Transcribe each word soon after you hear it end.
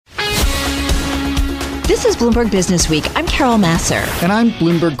This is Bloomberg Businessweek. I'm Carol Massar. And I'm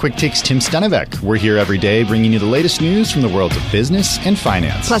Bloomberg Quick Takes Tim Stenovec. We're here every day bringing you the latest news from the worlds of business and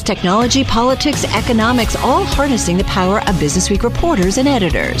finance. Plus technology, politics, economics, all harnessing the power of Businessweek reporters and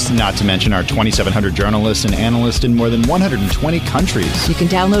editors. Not to mention our 2,700 journalists and analysts in more than 120 countries. You can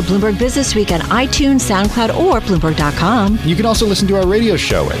download Bloomberg Businessweek on iTunes, SoundCloud, or Bloomberg.com. You can also listen to our radio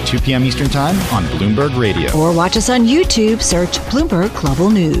show at 2 p.m. Eastern Time on Bloomberg Radio. Or watch us on YouTube. Search Bloomberg Global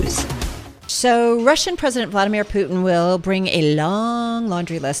News. So Russian President Vladimir Putin will bring a long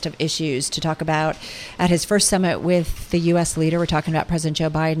laundry list of issues to talk about at his first summit with the U.S. leader. We're talking about President Joe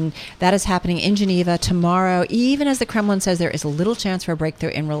Biden. That is happening in Geneva tomorrow, even as the Kremlin says there is little chance for a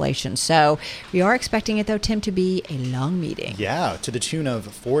breakthrough in relations. So we are expecting it, though, Tim, to be a long meeting. Yeah, to the tune of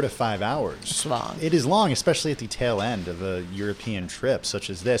 4 to 5 hours. It's long. It is long, especially at the tail end of a European trip such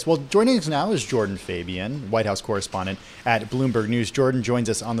as this. Well, joining us now is Jordan Fabian, White House correspondent at Bloomberg News. Jordan joins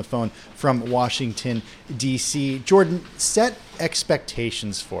us on the phone from Washington, D.C. Jordan, set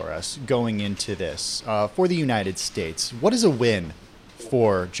expectations for us going into this for the United States. What is a win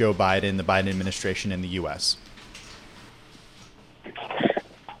for Joe Biden, the Biden administration, and the U.S.?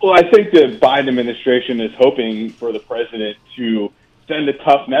 Well, I think the Biden administration is hoping for the president to send a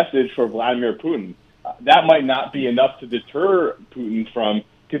tough message for Vladimir Putin. That might not be enough to deter Putin from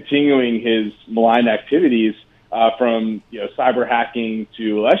continuing his malign activities, from cyber hacking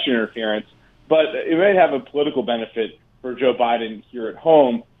to election interference. But it may have a political benefit for Joe Biden here at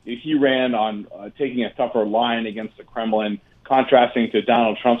home if he ran on taking a tougher line against the Kremlin, contrasting to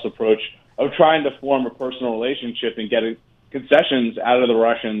Donald Trump's approach of trying to form a personal relationship and get concessions out of the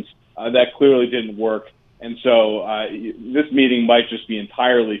Russians that clearly didn't work. And so this meeting might just be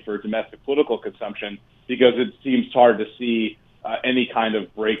entirely for domestic political consumption because it seems hard to see any kind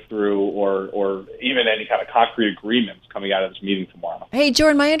of breakthrough or even any kind of concrete agreements coming out of this meeting tomorrow. Hey,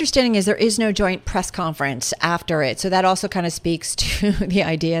 Jordan, my understanding is there is no joint press conference after it. So that also kind of speaks to the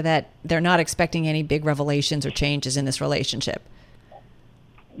idea that they're not expecting any big revelations or changes in this relationship.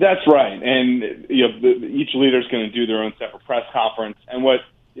 That's right. And each leader is going to do their own separate press conference. And what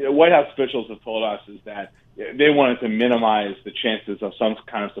White House officials have told us is that they wanted to minimize the chances of some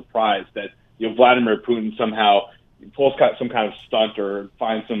kind of surprise that Vladimir Putin somehow pulls some kind of stunt or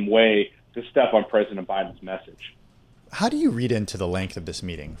finds some way to step on President Biden's message. How do you read into the length of this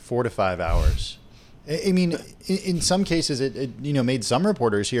meeting, 4 to 5 hours? I mean, in some cases, it made some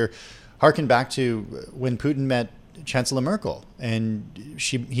reporters here harken back to when Putin met Chancellor Merkel, and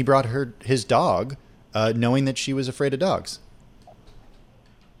he brought his dog, knowing that she was afraid of dogs.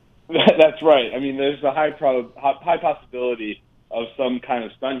 That's right. I mean, there's a high possibility of some kind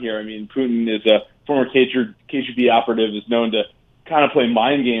of stunt here. I mean, Putin is a former KGB operative, is known to kind of play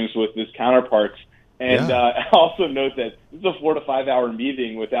mind games with his counterparts. And also note that this is a 4 to 5 hour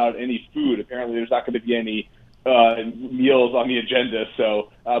meeting without any food. Apparently, there's not going to be any meals on the agenda.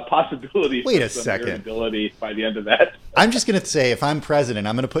 So possibility for some second. irritability by the end of that. I'm just going to say, if I'm president,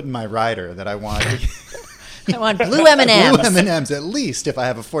 I'm going to put in my rider that I want I want blue M&Ms. Blue M&Ms at least if I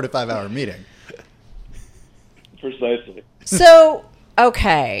have a 4 to 5 hour meeting. Precisely. So,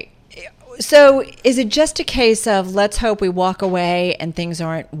 okay. So is it just a case of let's hope we walk away and things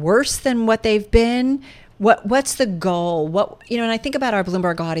aren't worse than what they've been? What's the goal? And I think about our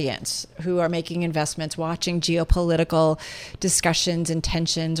Bloomberg audience who are making investments, watching geopolitical discussions and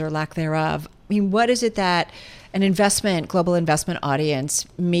tensions or lack thereof. I mean, what is it that an global investment audience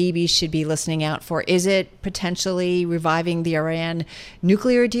maybe should be listening out for? Is it potentially reviving the Iran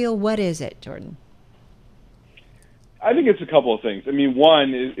nuclear deal? What is it, Jordan? I think it's a couple of things. I mean,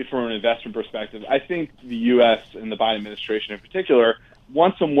 one is from an investment perspective. I think the U.S. and the Biden administration in particular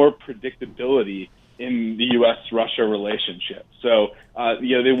want some more predictability in the U.S.-Russia relationship. So,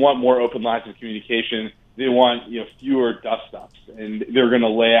 they want more open lines of communication. They want, fewer dust-ups. And they're going to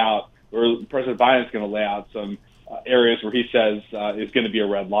lay out, or President Biden is going to lay out some areas where he says is going to be a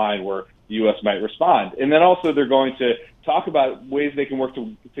red line where the U.S. might respond. And then also they're going to talk about ways they can work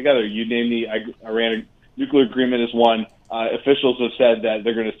together. You named the Iran nuclear agreement is one. Officials have said that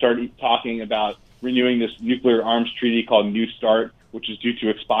they're going to start talking about renewing this nuclear arms treaty called New START, which is due to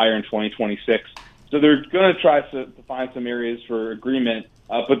expire in 2026. So they're going to try to find some areas for agreement,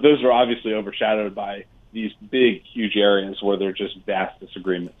 but those are obviously overshadowed by these big, huge areas where they're just vast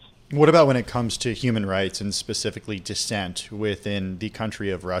disagreements. What about when it comes to human rights and specifically dissent within the country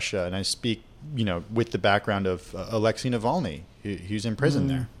of Russia? And I speak, with the background of Alexei Navalny, who's in prison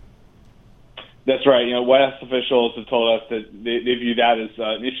there. That's right. White House officials have told us that they view that as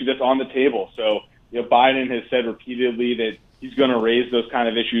an issue that's on the table. So, Biden has said repeatedly that he's going to raise those kind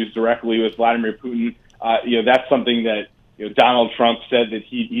of issues directly with Vladimir Putin. That's something that Donald Trump said that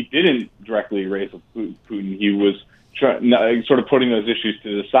he didn't directly raise with Putin. He was sort of putting those issues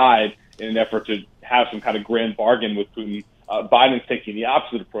to the side in an effort to have some kind of grand bargain with Putin. Biden's taking the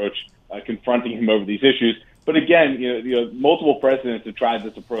opposite approach, confronting him over these issues. But again, multiple presidents have tried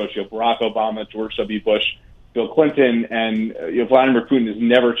this approach. Barack Obama, George W. Bush, Bill Clinton, and Vladimir Putin has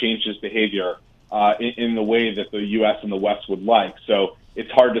never changed his behavior in the way that the U.S. and the West would like. So it's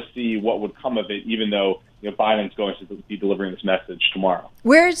hard to see what would come of it, even though Biden's going to be delivering this message tomorrow.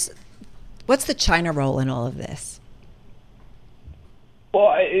 What's the China role in all of this?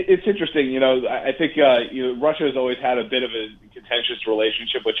 Well, it's interesting. I think Russia has always had a bit of a contentious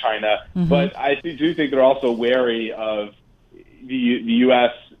relationship with China, but I do think they're also wary of the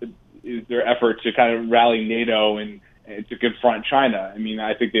U.S. their effort to kind of rally NATO and to confront China. I mean,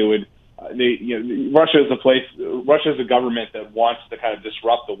 I think they would. Russia is a government that wants to kind of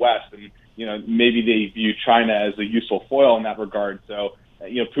disrupt the West, and maybe they view China as a useful foil in that regard. So,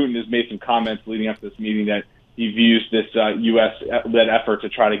 Putin has made some comments leading up to this meeting that he views this U.S.-led effort to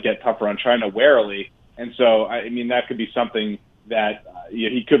try to get tougher on China warily. And so, I mean, that could be something that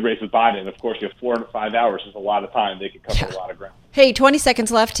he could raise with Biden. Of course, 4 to 5 hours is a lot of time. They could cover a lot of ground. Hey, 20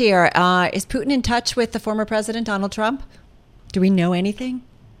 seconds left here. Is Putin in touch with the former president, Donald Trump? Do we know anything?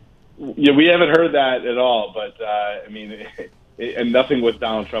 Yeah, we haven't heard that at all. But, and nothing with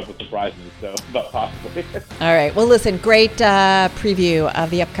Donald Trump would surprise me, so but possibly. All right. Well, listen, great preview of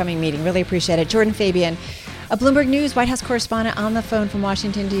the upcoming meeting. Really appreciate it. Jordan Fabian, a Bloomberg News White House correspondent on the phone from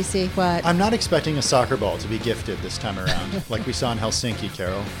Washington, D.C. What? I'm not expecting a soccer ball to be gifted this time around, like we saw in Helsinki,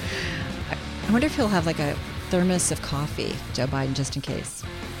 Carol. I wonder if he'll have like a thermos of coffee, Joe Biden, just in case.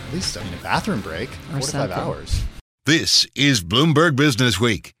 At least, a bathroom break, 4 to 5 hours. This is Bloomberg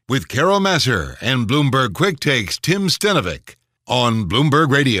Businessweek with Carol Massar and Bloomberg Quick Takes Tim Stenovec on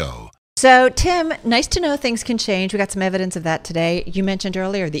Bloomberg Radio. So, Tim, nice to know things can change. We got some evidence of that today. You mentioned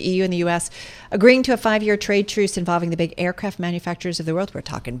earlier the EU and the U.S. agreeing to a 5-year trade truce involving the big aircraft manufacturers of the world. We're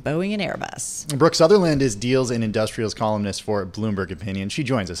talking Boeing and Airbus. Brooke Sutherland is deals and industrials columnist for Bloomberg Opinion. She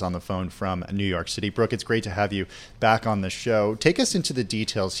joins us on the phone from New York City. Brooke, it's great to have you back on the show. Take us into the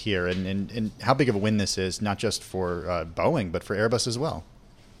details here and how big of a win this is, not just for Boeing, but for Airbus as well.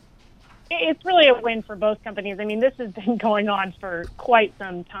 It's really a win for both companies. I mean, this has been going on for quite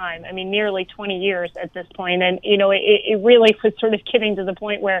some time. I mean, nearly 20 years at this point. And, it really was sort of getting to the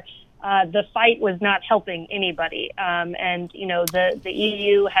point where the fight was not helping anybody. The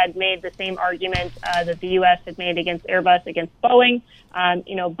EU had made the same argument that the U.S. had made against Airbus, against Boeing.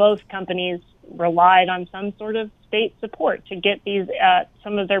 Both companies relied on some sort of state support to get these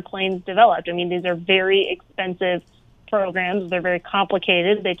some of their planes developed. I mean, these are very expensive programs. They're very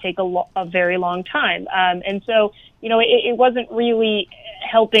complicated. They take a very long time. It wasn't really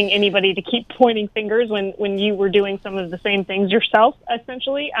helping anybody to keep pointing fingers when you were doing some of the same things yourself,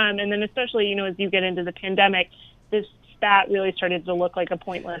 essentially. And then especially, as you get into the pandemic, this spat really started to look like a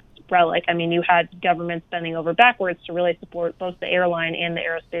pointless relic. I mean, you had governments bending over backwards to really support both the airline and the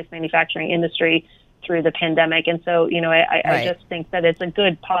aerospace manufacturing industry through the pandemic. And so, I just think that it's a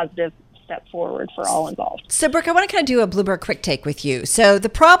good positive step forward for all involved. So, Brooke, I want to kind of do a Bloomberg quick take with you. So the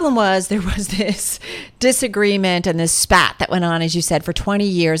problem was there was this disagreement and this spat that went on, as you said, for 20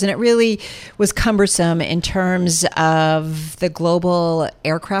 years. And it really was cumbersome in terms of the global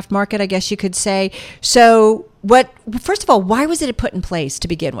aircraft market, I guess you could say. So first of all, why was it put in place to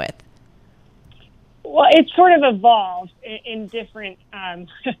begin with? Well, it sort of evolved in different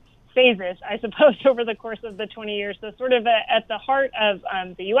phases, I suppose, over the course of the 20 years. So sort of at the heart of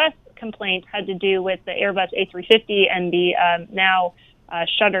the U.S. complaint had to do with the Airbus A350 and the now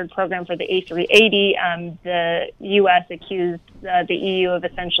shuttered program for the A380. The U.S. accused the EU of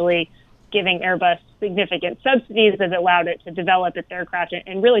essentially giving Airbus significant subsidies that allowed it to develop its aircraft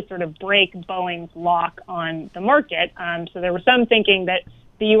and really sort of break Boeing's lock on the market. So there was some thinking that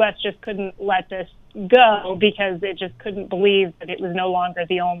the U.S. just couldn't let this go because it just couldn't believe that it was no longer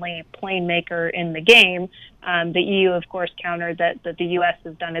the only plane maker in the game. The EU, of course, countered that the U.S.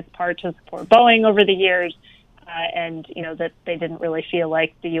 has done its part to support Boeing over the years, and that they didn't really feel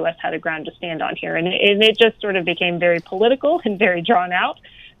like the U.S. had a ground to stand on here. And it just sort of became very political and very drawn out.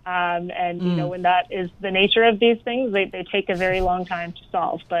 When that is the nature of these things, they take a very long time to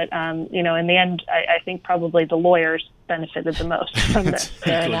solve. But, in the end, I think probably the lawyers benefited the most from this.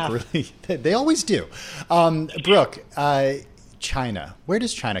 Really, they always do. Brooke, China. Where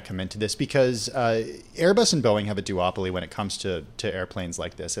does China come into this? Because Airbus and Boeing have a duopoly when it comes to airplanes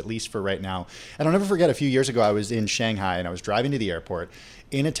like this, at least for right now. And I'll never forget, a few years ago, I was in Shanghai and I was driving to the airport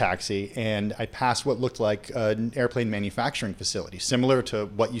in a taxi, and I passed what looked like an airplane manufacturing facility, similar to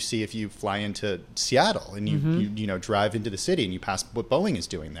what you see if you fly into Seattle and you drive into the city and you pass what Boeing is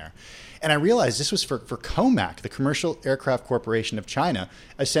doing there. And I realized this was for COMAC, the Commercial Aircraft Corporation of China,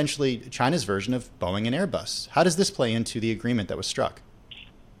 essentially China's version of Boeing and Airbus. How does this play into the agreement that was struck?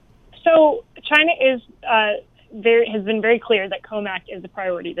 So China has been very clear that COMAC is a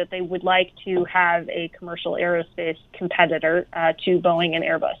priority, that they would like to have a commercial aerospace competitor to Boeing and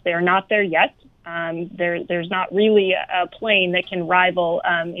Airbus. They are not there yet. There's not really a plane that can rival,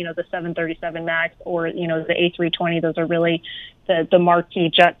 the 737 MAX or, the A320. Those are really the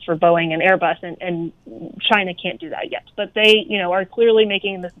marquee jets for Boeing and Airbus, and China can't do that yet. But they, are clearly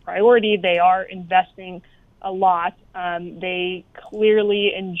making this a priority. They are investing a lot. They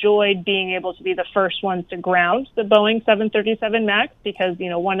clearly enjoyed being able to be the first ones to ground the Boeing 737 MAX because,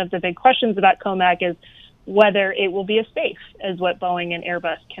 one of the big questions about COMAC is whether it will be as safe as what Boeing and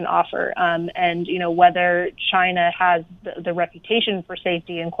Airbus can offer, and whether China has the reputation for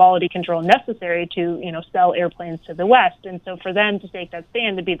safety and quality control necessary to sell airplanes to the West. And so for them to take that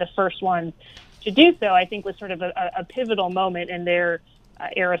stand, to be the first ones to do so, I think was sort of a pivotal moment in their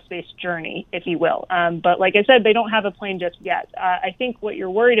aerospace journey, if you will. But like I said, they don't have a plane just yet. I think what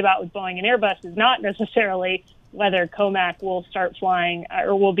you're worried about with Boeing and Airbus is not necessarily whether COMAC will start flying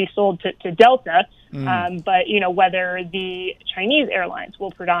or will be sold to Delta, but whether the Chinese airlines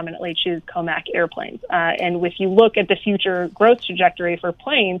will predominantly choose COMAC airplanes. And if you look at the future growth trajectory for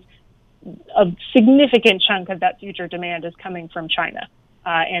planes, a significant chunk of that future demand is coming from China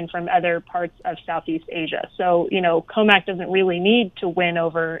and from other parts of Southeast Asia. So, COMAC doesn't really need to win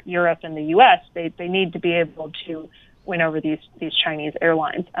over Europe and the U.S. They need to be able to win over these Chinese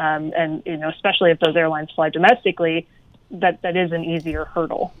airlines. And, especially if those airlines fly domestically, that is an easier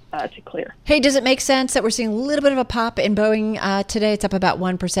hurdle to clear. Hey, does it make sense that we're seeing a little bit of a pop in Boeing today? It's up about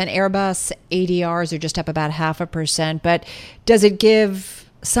 1%. Airbus ADRs are just up about 0.5%. But does it give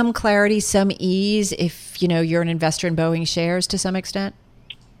some clarity, some ease if, you're an investor in Boeing shares to some extent?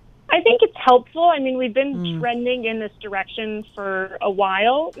 I think it's helpful. I mean, we've been trending in this direction for a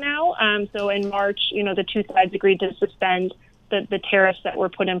while now. So in March, the two sides agreed to suspend the tariffs that were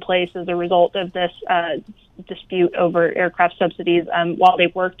put in place as a result of this dispute over aircraft subsidies while they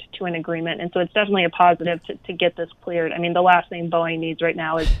worked to an agreement. And so it's definitely a positive to get this cleared. I mean, the last thing Boeing needs right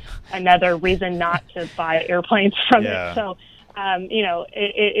now is another reason not to buy airplanes from it. So,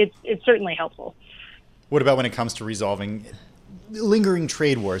 it's certainly helpful. What about when it comes to resolving lingering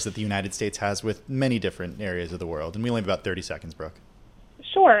trade wars that the United States has with many different areas of the world? And we only have about 30 seconds, Brooke.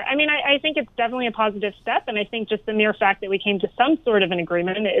 Sure. I mean, I think it's definitely a positive step. And I think just the mere fact that we came to some sort of an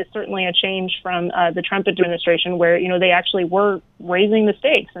agreement is certainly a change from the Trump administration where, they actually were raising the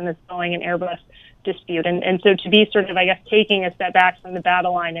stakes in this Boeing and Airbus dispute. And so to be sort of, I guess, taking a step back from the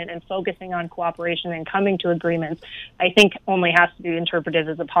battle line and focusing on cooperation and coming to agreements, I think only has to be interpreted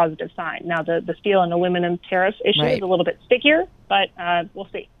as a positive sign. Now, the steel and aluminum tariff issue is a little bit stickier, but we'll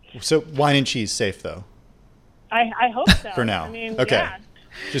see. So wine and cheese safe, though? I hope so. For now. I mean, okay. Yeah.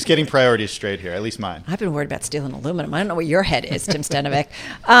 Just getting priorities straight here, at least mine. I've been worried about steel and aluminum. I don't know what your head is, Tim Stenovec.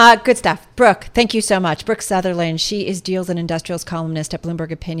 Good stuff. Brooke, thank you so much. Brooke Sutherland, she is Deals and Industrials columnist at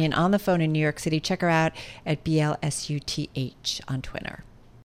Bloomberg Opinion on the phone in New York City. Check her out at BLSUTH on Twitter.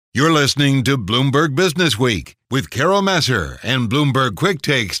 You're listening to Bloomberg Businessweek with Carol Massar and Bloomberg Quick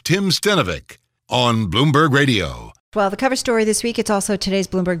Takes Tim Stenovec on Bloomberg Radio. Well, the cover story this week, it's also today's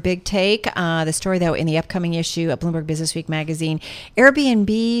Bloomberg Big Take. The story, though, in the upcoming issue of Bloomberg Businessweek magazine,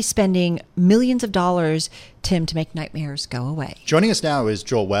 Airbnb spending millions of dollars, Tim, to make nightmares go away. Joining us now is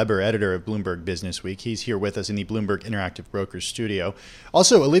Joel Weber, editor of Bloomberg Businessweek. He's here with us in the Bloomberg Interactive Brokers studio.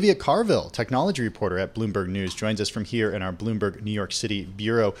 Also, Olivia Carville, technology reporter at Bloomberg News, joins us from here in our Bloomberg New York City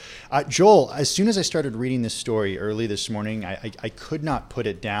bureau. Joel, as soon as I started reading this story early this morning, I could not put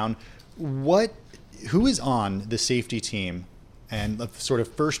it down. Who is on the safety team and the sort of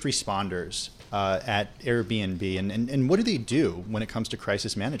first responders at Airbnb, and what do they do when it comes to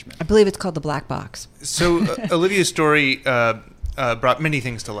crisis management? I believe it's called the black box. So Olivia's story brought many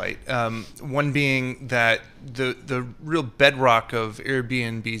things to light. One being that the real bedrock of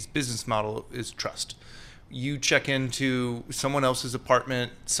Airbnb's business model is trust. You check into someone else's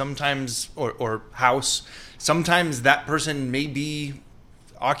apartment, sometimes or house. Sometimes that person may be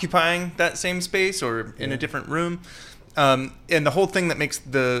occupying that same space or in a different room. And the whole thing that makes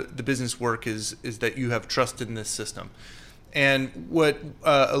the business work is that you have trust in this system. And what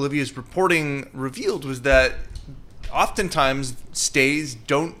Olivia's reporting revealed was that oftentimes stays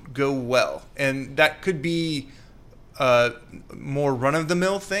don't go well, and that could be more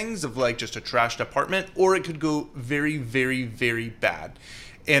run-of-the-mill things of like just a trashed apartment, or it could go very, very, very bad.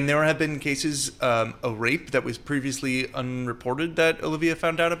 And there have been cases, a rape that was previously unreported that Olivia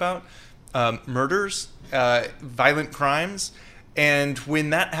found out about, murders, violent crimes. And when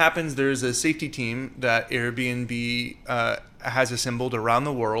that happens, there's a safety team that Airbnb has assembled around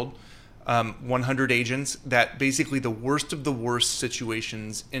the world, 100 agents, that basically the worst of the worst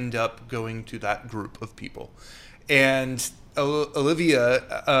situations end up going to that group of people. And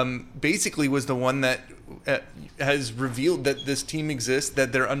Olivia basically was the one that has revealed that this team exists,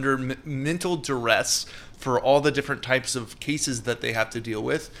 that they're under mental duress for all the different types of cases that they have to deal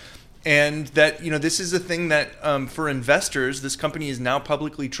with. And that, this is a thing that for investors, this company is now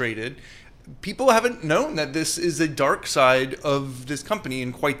publicly traded. People haven't known that this is a dark side of this company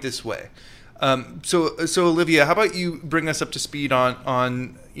in quite this way. So Olivia, how about you bring us up to speed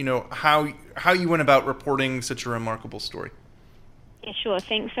on how you went about reporting such a remarkable story? Yeah, sure.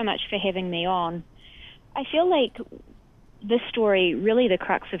 Thanks so much for having me on. I feel like this story, really the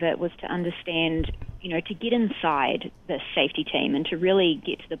crux of it was to understand, to get inside this safety team and to really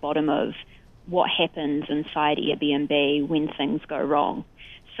get to the bottom of what happens inside Airbnb when things go wrong.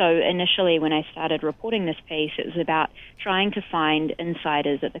 So initially when I started reporting this piece, it was about trying to find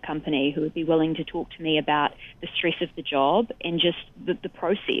insiders at the company who would be willing to talk to me about the stress of the job and just the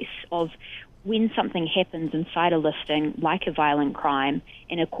process of when something happens inside a listing, like a violent crime,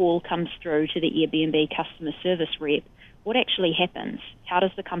 and a call comes through to the Airbnb customer service rep, what actually happens? How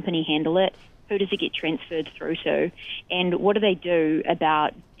does the company handle it? Who does it get transferred through to? And what do they do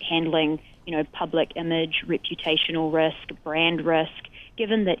about handling, public image, reputational risk, brand risk,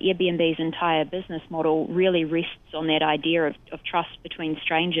 given that Airbnb's entire business model really rests on that idea of trust between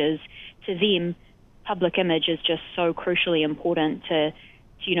strangers? To them, public image is just so crucially important to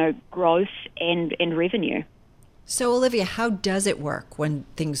growth and revenue. So, Olivia, how does it work when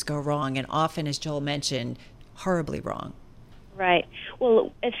things go wrong? And often, as Joel mentioned, horribly wrong. Right.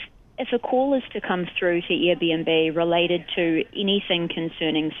 Well, if a call is to come through to Airbnb related to anything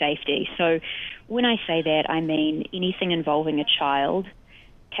concerning safety, so when I say that, I mean anything involving a child,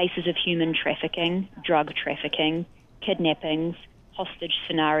 cases of human trafficking, drug trafficking, kidnappings, hostage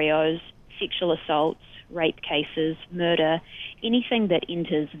scenarios, sexual assaults, rape cases, murder, anything that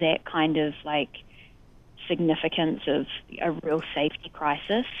enters that kind of significance of a real safety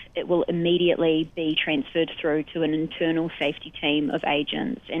crisis, it will immediately be transferred through to an internal safety team of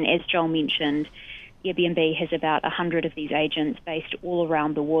agents. And as Joel mentioned, Airbnb has about 100 of these agents based all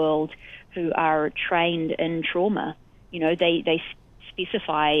around the world who are trained in trauma. They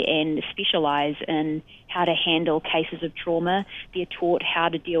specify and specialize in how to handle cases of trauma. They're taught how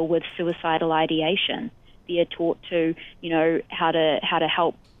to deal with suicidal ideation. They're taught to, how to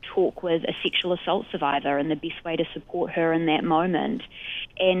help talk with a sexual assault survivor and the best way to support her in that moment.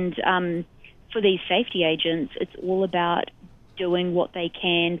 And for these safety agents, it's all about doing what they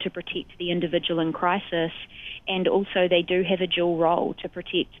can to protect the individual in crisis. And also they do have a dual role to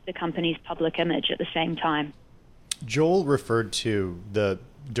protect the company's public image at the same time. Joel referred to the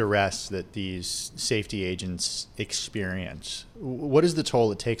duress that these safety agents experience. What is the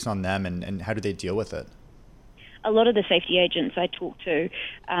toll it takes on them, and how do they deal with it? A lot of the safety agents I talked to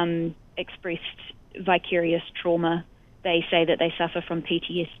expressed vicarious trauma. They say that they suffer from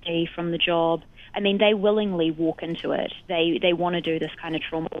PTSD from the job. I mean, they willingly walk into it. They want to do this kind of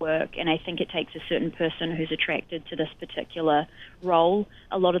trauma work, and I think it takes a certain person who's attracted to this particular role.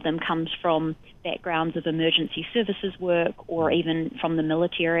 A lot of them comes from backgrounds of emergency services work or even from the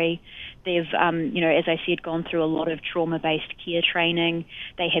military. They've, as I said, gone through a lot of trauma-based care training.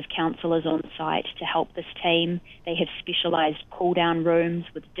 They have counsellors on site to help this team. They have specialised cool-down rooms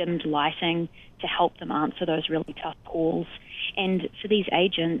with dimmed lighting to help them answer those really tough calls. And for these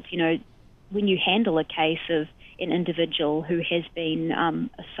agents, when you handle a case of an individual who has been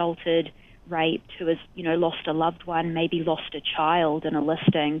assaulted, raped, who has, lost a loved one, maybe lost a child in a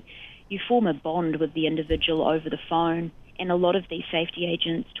listing, you form a bond with the individual over the phone. And a lot of these safety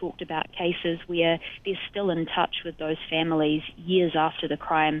agents talked about cases where they're still in touch with those families years after the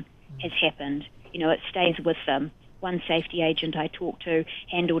crime has happened. It stays with them. One safety agent I talked to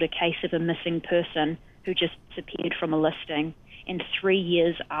handled a case of a missing person who just disappeared from a listing. And 3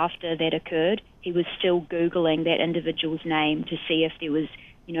 years after that occurred, he was still Googling that individual's name to see if there was,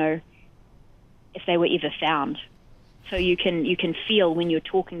 if they were ever found. So you can feel when you're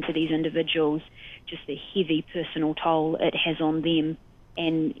talking to these individuals just the heavy personal toll it has on them,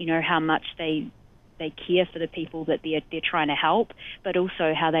 and how much they they care for the people that they're trying to help, but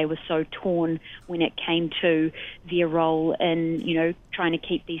also how they were so torn when it came to their role in, trying to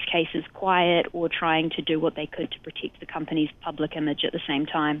keep these cases quiet or trying to do what they could to protect the company's public image at the same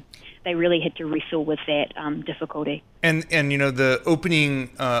time. They really had to wrestle with that difficulty. And the opening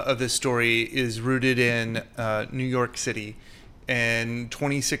of this story is rooted in New York City in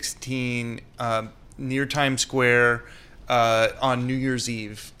 2016, near Times Square, on New Year's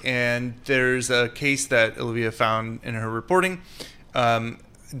Eve. And there's a case that Olivia found in her reporting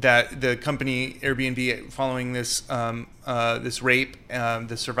that the company Airbnb, following this this rape,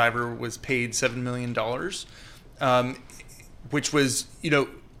 the survivor was paid $7 million, which was,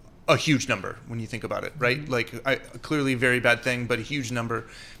 a huge number when you think about it, right? Like, clearly a very bad thing, but a huge number.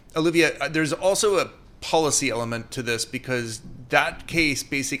 Olivia, there's also a policy element to this, because that case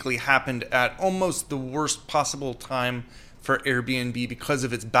basically happened at almost the worst possible time for Airbnb because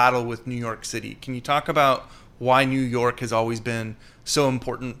of its battle with New York City. Can you talk about why New York has always been so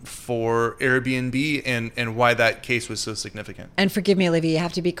important for Airbnb and why that case was so significant? And forgive me, Olivia, you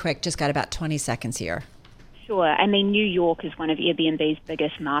have to be quick. Just got about 20 seconds here. Sure. I mean, New York is one of Airbnb's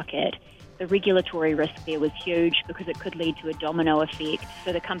biggest market. The regulatory risk there was huge because it could lead to a domino effect.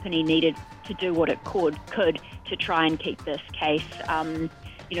 So the company needed to do what it could to try and keep this case,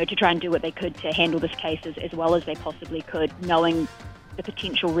 to try and do what they could to handle this case as well as they possibly could, knowing the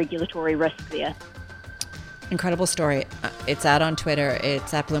potential regulatory risk there. Incredible story. It's out on Twitter.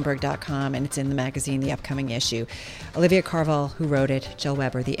 It's at Bloomberg.com, and it's in the magazine, the upcoming issue. Olivia Carville, who wrote it, Jill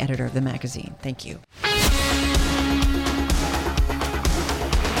Weber, the editor of the magazine. Thank you.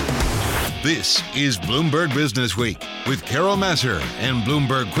 This is Bloomberg Businessweek with Carol Massar and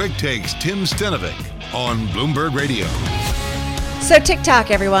Bloomberg Quick Takes Tim Stenovec on Bloomberg Radio. So TikTok,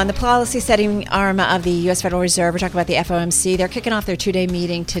 everyone, the policy-setting arm of the U.S. Federal Reserve. We're talking about the FOMC. They're kicking off their two-day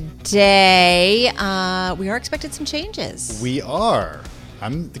meeting today. We are expected some changes. We are.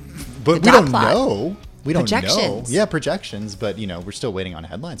 But we don't know. We don't know. Yeah, projections, but we're still waiting on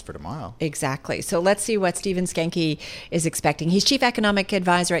headlines for tomorrow. Exactly. So let's see what Stephen Skancke is expecting. He's chief economic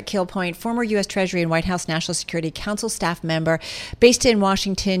advisor at Keel Point, former U.S. Treasury and White House National Security Council staff member, based in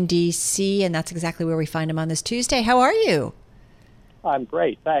Washington, D.C., and that's exactly where we find him on this Tuesday. How are you? I'm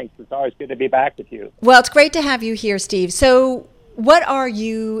great, thanks. It's always good to be back with you. Well, it's great to have you here, Steve. So what are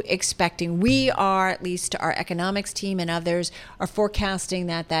you expecting? We are, at least our economics team and others, are forecasting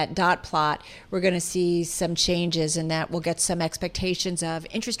that dot plot, we're going to see some changes and that we'll get some expectations of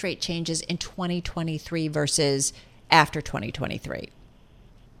interest rate changes in 2023 versus after 2023.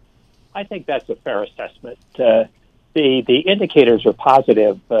 I think that's a fair assessment. The indicators are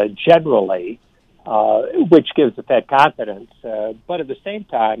positive generally, which gives the Fed confidence. But at the same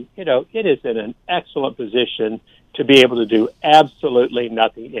time, it is in an excellent position to be able to do absolutely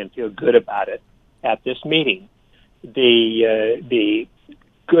nothing and feel good about it at this meeting. The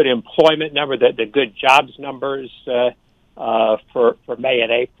good employment number, the good jobs numbers for May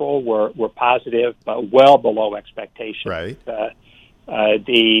and April were positive, but well below expectations. Right.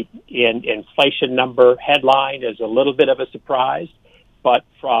 The inflation number headline is a little bit of a surprise, but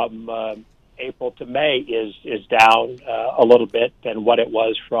from April to May is down a little bit than what it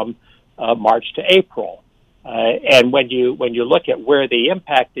was from March to April. And when you look at where the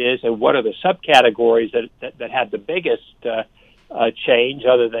impact is and what are the subcategories that had the biggest change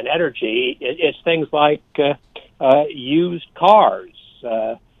other than energy, it's things like used cars,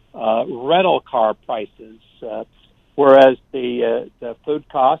 rental car prices, whereas the food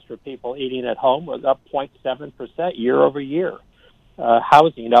cost for people eating at home was up 0.7% year over year.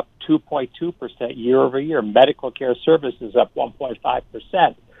 Housing up 2.2% year over year. Medical care services up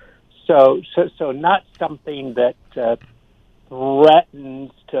 1.5%. So not something that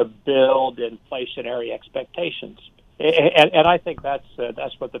threatens to build inflationary expectations. And I think that's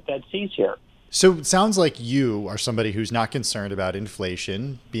what the Fed sees here. So it sounds like you are somebody who's not concerned about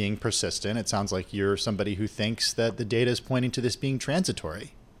inflation being persistent. It sounds like you're somebody who thinks that the data is pointing to this being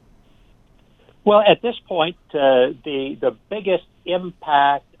transitory. Well, at this point, the biggest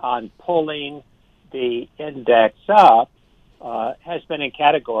impact on pulling the index up has been in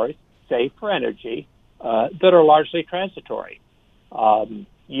categories, say for energy, that are largely transitory.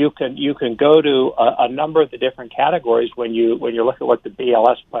 You can go to a number of the different categories when you look at what the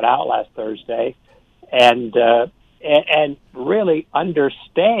BLS put out last Thursday, and really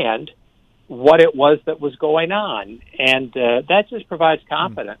understand what it was that was going on, and that just provides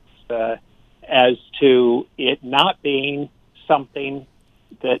confidence as to it not being something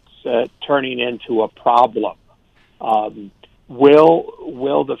that's turning into a problem.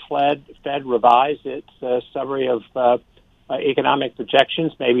 Will the Fed revise its summary of economic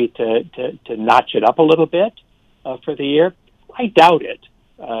projections, maybe to notch it up a little bit for the year. I doubt it,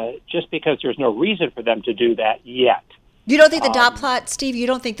 just because there's no reason for them to do that yet. You don't think the dot plot, Steve? You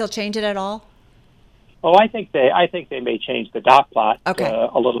don't think they'll change it at all? Oh, I think they may change the dot plot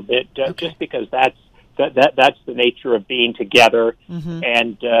a little bit, just because that's the nature of being together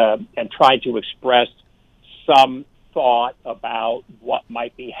and trying to express some thought about what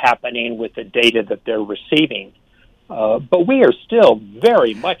might be happening with the data that they're receiving. But we are still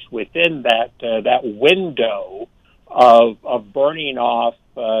very much within that window of burning off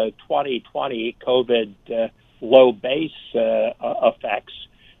 2020 COVID low base effects.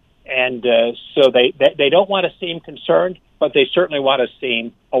 And so they don't want to seem concerned, but they certainly want to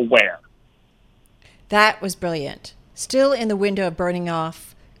seem aware. That was brilliant. Still in the window of burning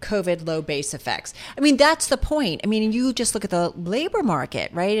off COVID low base effects. I mean, that's the point. I mean, you just look at the labor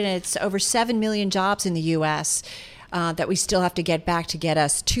market, right? And it's over 7 million jobs in the U.S. That we still have to get back to get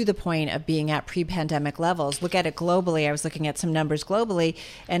us to the point of being at pre-pandemic levels. Look at it globally. I was looking at some numbers globally,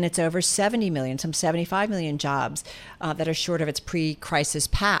 and it's over 70 million, some 75 million jobs that are short of its pre-crisis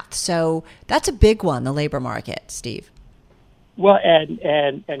path. So that's a big one, the labor market, Steve. Well,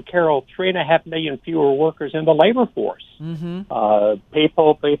 and Carol, 3.5 million fewer workers in the labor force.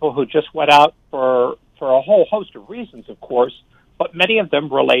 People who just went out for a whole host of reasons, of course, but many of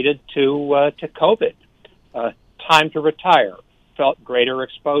them related to COVID. Time to retire, felt greater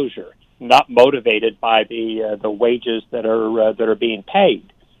exposure, not motivated by the wages that are being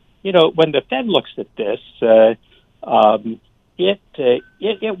paid. You know, when the Fed looks at this, it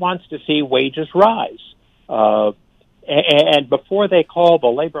wants to see wages rise. And before they call the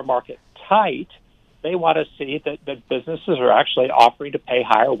labor market tight, they want to see that businesses are actually offering to pay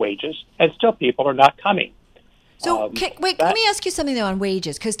higher wages, and still people are not coming. So, let me ask you something, though, on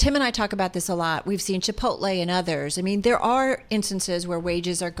wages, because Tim and I talk about this a lot. We've seen Chipotle and others. I mean, there are instances where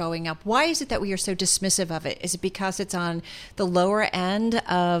wages are going up. Why is it that we are so dismissive of it? Is it because it's on the lower end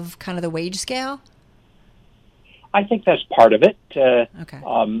of kind of the wage scale? I think that's part of it. Okay.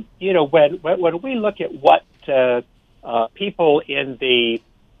 You know, when we look at what people in the,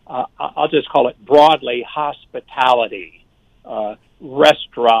 I'll just call it broadly, hospitality,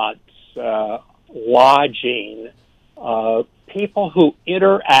 restaurants, lodging, people who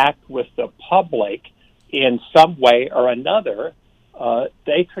interact with the public in some way or another,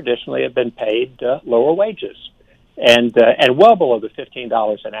 they traditionally have been paid lower wages and well below the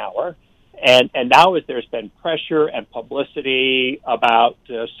 $15 an hour. And now as there's been pressure and publicity about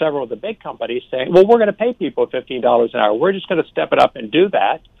several of the big companies saying, well, we're going to pay people $15 an hour. We're just going to step it up and do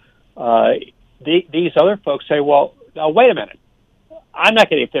that. These other folks say, well, now, wait a minute. I'm not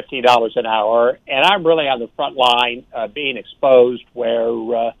getting $15 an hour, and I'm really on the front line being exposed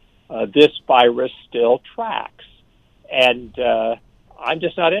where this virus still tracks. And I'm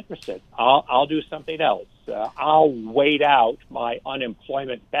just not interested. I'll do something else. I'll wait out my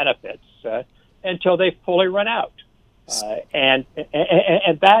unemployment benefits until they fully run out. And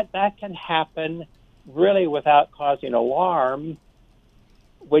that can happen really without causing alarm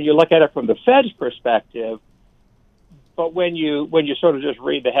when you look at it from the Fed's perspective. But when you sort of just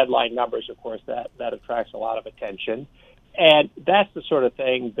read the headline numbers, of course, that attracts a lot of attention. And that's the sort of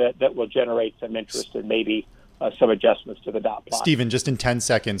thing that will generate some interest and maybe some adjustments to the dot plot. Stephen, just in 10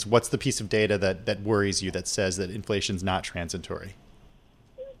 seconds, what's the piece of data that worries you that says that inflation's not transitory?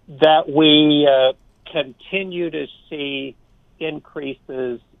 That we continue to see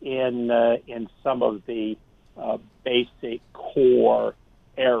increases in some of the basic core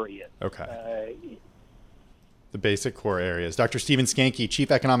areas. Okay. The basic core areas. Dr. Stephen Skancke,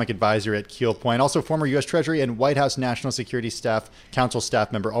 Chief Economic Advisor at Keel Point, also former U.S. Treasury and White House National Security Council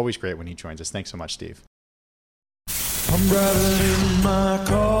staff member. Always great when he joins us. Thanks so much, Steve. I'm driving in my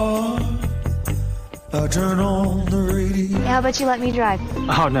car. I turn on the radio. How about you let me drive?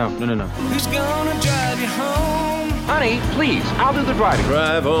 Oh, no. Who's gonna drive you home? Honey, please, I'll do the driving.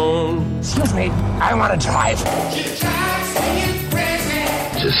 Drive on. Excuse me, I want to drive.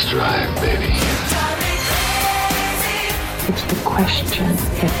 Just drive, baby. It's the question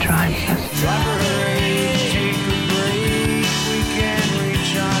that drives us.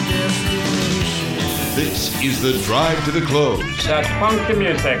 This is the Drive to the Close. That funky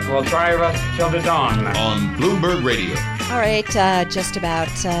music will drive us till the dawn. On Bloomberg Radio. All right, just about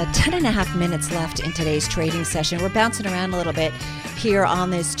 10 and a half minutes left in today's trading session. We're bouncing around a little bit here on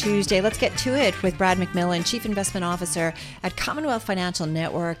this Tuesday. Let's get to it with Brad McMillan, Chief Investment Officer at Commonwealth Financial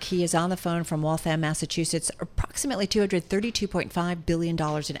Network. He is on the phone from Waltham, Massachusetts, approximately $232.5 billion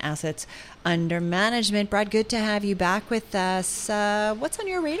in assets under management. Brad, good to have you back with us. What's on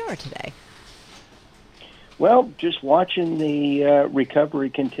your radar today? Well, just watching the recovery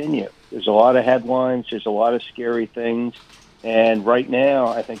continue. There's a lot of headlines. There's a lot of scary things. And right now,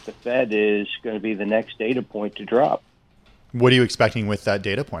 I think the Fed is going to be the next data point to drop. What are you expecting with that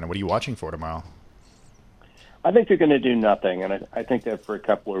data point, and what are you watching for tomorrow? I think they're going to do nothing, and I think that for a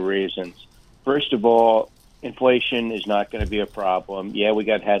couple of reasons. First of all, inflation is not going to be a problem. Yeah, we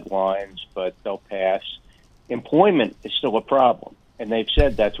got headlines, but they'll pass. Employment is still a problem, and they've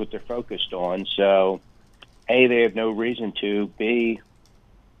said that's what they're focused on. So, A, they have no reason to. B,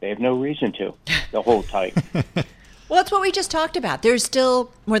 they have no reason to. They'll hold tight. Well, that's what we just talked about. There's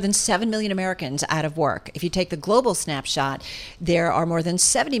still more than 7 million Americans out of work. If you take the global snapshot, there are more than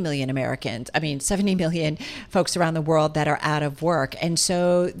 70 million folks around the world that are out of work. And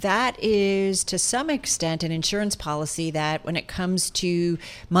so that is, to some extent, an insurance policy that when it comes to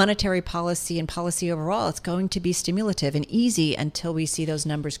monetary policy and policy overall, it's going to be stimulative and easy until we see those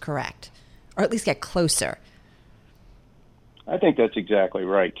numbers correct, or at least get closer. I think that's exactly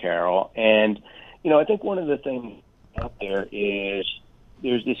right, Carol. And, I think one of the things out there is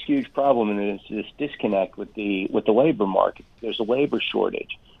there's this huge problem, and there's this disconnect with the labor market. There's a labor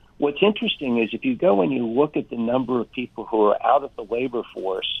shortage. What's interesting is if you go and you look at the number of people who are out of the labor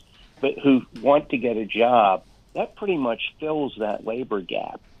force but who want to get a job, that pretty much fills that labor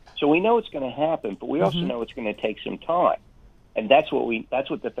gap. So we know it's going to happen, but we also know it's going to take some time, and that's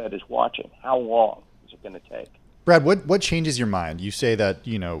what the Fed is watching. How long is it going to take? Brad, what changes your mind? You say that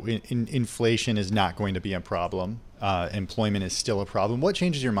inflation is not going to be a problem. Employment is still a problem. What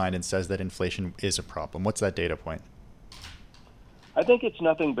changes your mind and says that inflation is a problem? What's that data point? I think it's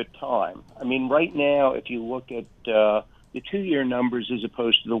nothing but time. I mean, right now, if you look at the 2-year numbers as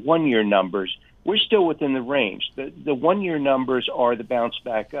opposed to the 1-year numbers, we're still within the range. The 1-year numbers are the bounce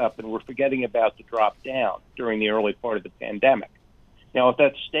back up, and we're forgetting about the drop down during the early part of the pandemic. Now, if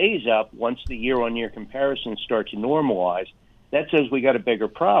that stays up once the year-on-year comparisons start to normalize, that says we got a bigger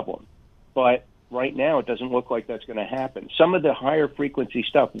problem. But right now, it doesn't look like that's going to happen. Some of the higher frequency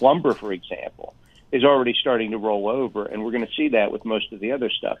stuff, lumber, for example, is already starting to roll over, and we're going to see that with most of the other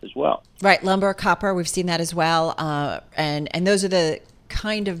stuff as well. Right, lumber, copper, we've seen that as well. And those are the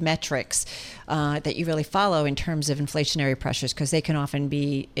kind of metrics that you really follow in terms of inflationary pressures, because they can often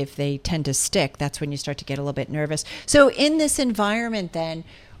be, if they tend to stick, that's when you start to get a little bit nervous. So in this environment then,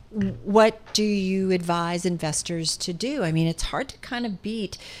 what do you advise investors to do? I mean, it's hard to kind of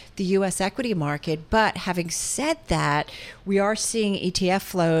beat the U.S. equity market, but having said that, we are seeing ETF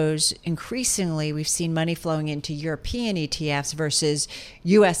flows increasingly. We've seen money flowing into European ETFs versus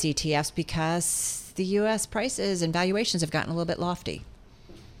U.S. ETFs because the U.S. prices and valuations have gotten a little bit lofty.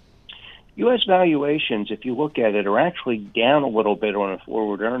 U.S. valuations, if you look at it, are actually down a little bit on a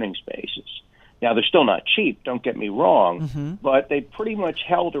forward earnings basis. Now, they're still not cheap, don't get me wrong, but they pretty much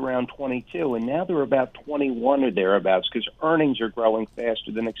held around 22, and now they're about 21 or thereabouts because earnings are growing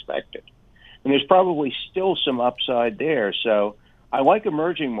faster than expected. And there's probably still some upside there. So I like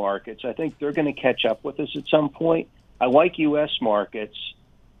emerging markets. I think they're going to catch up with us at some point. I like U.S. markets.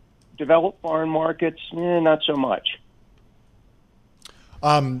 Developed foreign markets, not so much.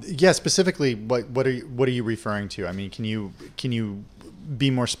 Yeah, specifically, what are you referring to? I mean, can you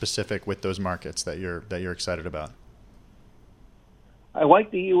be more specific with those markets that you're excited about? I like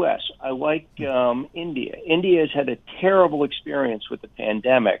the U.S. I like India. India has had a terrible experience with the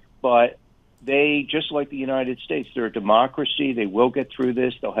pandemic, but they, just like the United States, they're a democracy. They will get through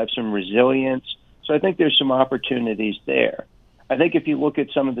this. They'll have some resilience. So I think there's some opportunities there. I think if you look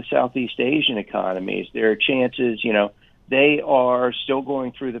at some of the Southeast Asian economies, there are chances, they are still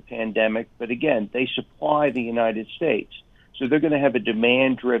going through the pandemic, but again, they supply the United States. So they're going to have a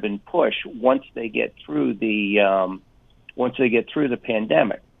demand-driven push once they get through the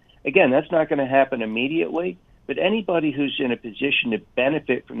pandemic. Again, that's not going to happen immediately, but anybody who's in a position to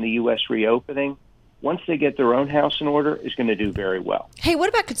benefit from the U.S. reopening, once they get their own house in order, is going to do very well. Hey, what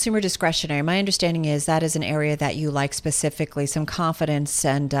about consumer discretionary? My understanding is that is an area that you like specifically, some confidence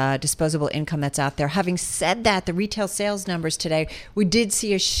and disposable income that's out there. Having said that, the retail sales numbers today, we did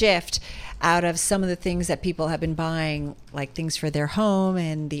see a shift out of some of the things that people have been buying, like things for their home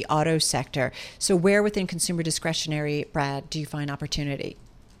and the auto sector. So where within consumer discretionary, Brad, do you find opportunity?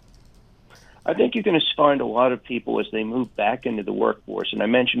 I think you're going to find a lot of people as they move back into the workforce. And I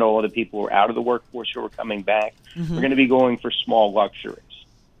mentioned all of the people who are out of the workforce who are coming back. We're going to be going for small luxuries.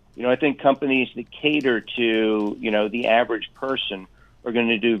 I think companies that cater to, the average person are going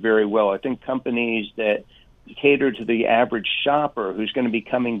to do very well. I think companies that cater to the average shopper who's going to be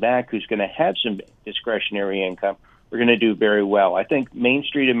coming back, who's going to have some discretionary income, are going to do very well. I think Main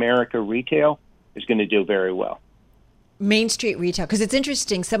Street America retail is going to do very well. Main Street retail, because it's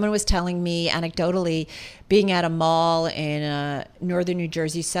interesting. Someone was telling me anecdotally being at a mall in a northern New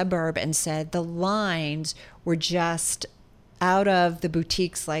Jersey suburb and said the lines were just out of the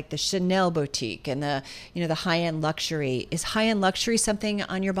boutiques like the Chanel boutique and the high-end luxury. Is high-end luxury something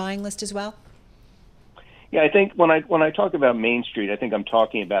on your buying list as well? Yeah, I think when I talk about Main Street, I think I'm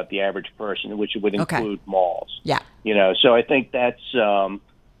talking about the average person, which would include malls. Yeah. So I think that's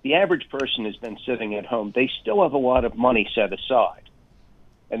the average person has been sitting at home. They still have a lot of money set aside,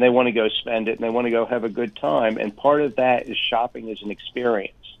 and they want to go spend it, and they want to go have a good time. And part of that is shopping as an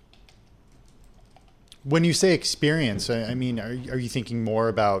experience. When you say experience, I mean, are you thinking more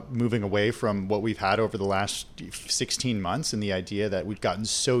about moving away from what we've had over the last 16 months and the idea that we've gotten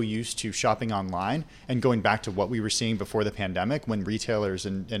so used to shopping online and going back to what we were seeing before the pandemic when retailers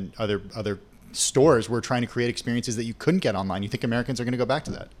and other stores were trying to create experiences that you couldn't get online? You think Americans are going to go back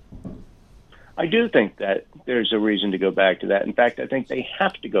to that? I do think that there's a reason to go back to that. In fact, I think they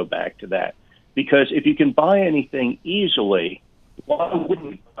have to go back to that, because if you can buy anything easily, why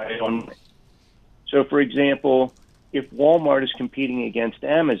wouldn't you buy it online? So, for example, if Walmart is competing against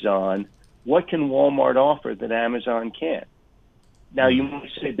Amazon, what can Walmart offer that Amazon can't? Now, you might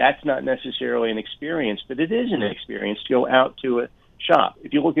say that's not necessarily an experience, but it is an experience to go out to a shop.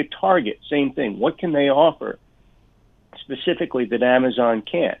 If you look at Target, same thing. What can they offer specifically that Amazon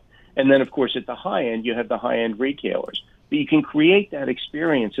can't? And then, of course, at the high end, you have the high-end retailers. But you can create that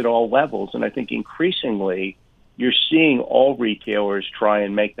experience at all levels, and I think increasingly you're seeing all retailers try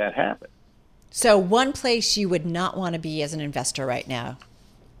and make that happen. So one place you would not want to be as an investor right now?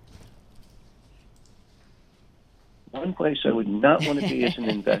 One place I would not want to be as an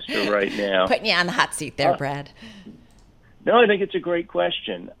investor right now. Putting you on the hot seat there, Brad. No, I think it's a great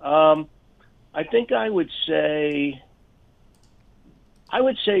question. I think I would say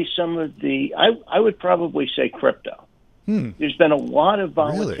some of the, I would probably say crypto. There's been a lot of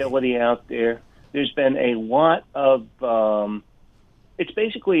volatility out there. There's been a lot of, it's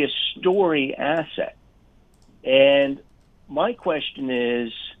basically a story asset. And my question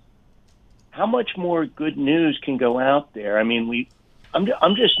is, how much more good news can go out there? I mean,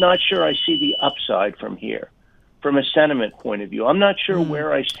 I'm just not sure I see the upside from here, from a sentiment point of view. I'm not sure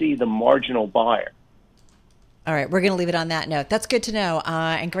where I see the marginal buyer. All right, we're going to leave it on that note. That's good to know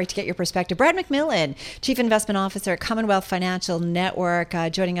and great to get your perspective. Brad McMillan, Chief Investment Officer at Commonwealth Financial Network,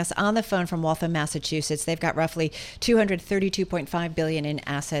 joining us on the phone from Waltham, Massachusetts. They've got roughly $232.5 billion in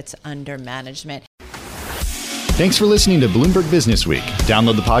assets under management. Thanks for listening to Bloomberg Businessweek.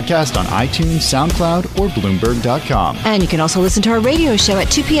 Download the podcast on iTunes, SoundCloud, or Bloomberg.com. And you can also listen to our radio show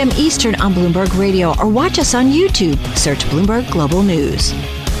at 2 p.m. Eastern on Bloomberg Radio or watch us on YouTube. Search Bloomberg Global News.